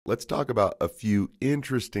Let's talk about a few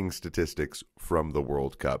interesting statistics from the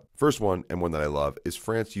World Cup. First one, and one that I love, is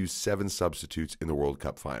France used 7 substitutes in the World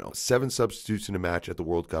Cup final. 7 substitutes in a match at the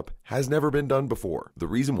World Cup has never been done before. The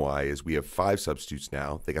reason why is we have 5 substitutes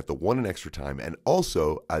now. They got the 1 in extra time, and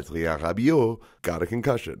also Adrien Rabiot got a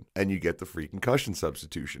concussion, and you get the free concussion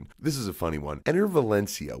substitution. This is a funny one. Enner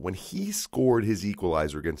Valencia, when he scored his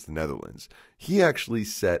equalizer against the Netherlands, he actually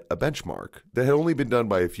set a benchmark that had only been done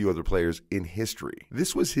by a few other players in history.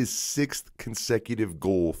 This was his 6th consecutive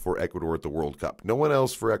goal for Ecuador at the World Cup. No one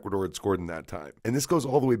else for Ecuador had scored in that time. And this goes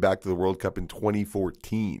all the way back to the World Cup in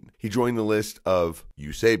 2014. He joined the list of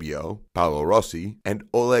Eusebio, Paolo Rossi, and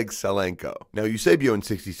Oleg Salenko. Now, Eusebio in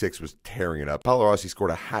 '66 was tearing it up. Paolo Rossi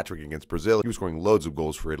scored a hat-trick against Brazil. He was scoring loads of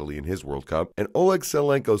goals for Italy in his World Cup. And Oleg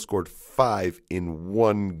Salenko scored 5 in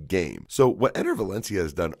one game. So what Enner Valencia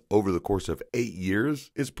has done over the course of 8 years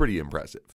is pretty impressive.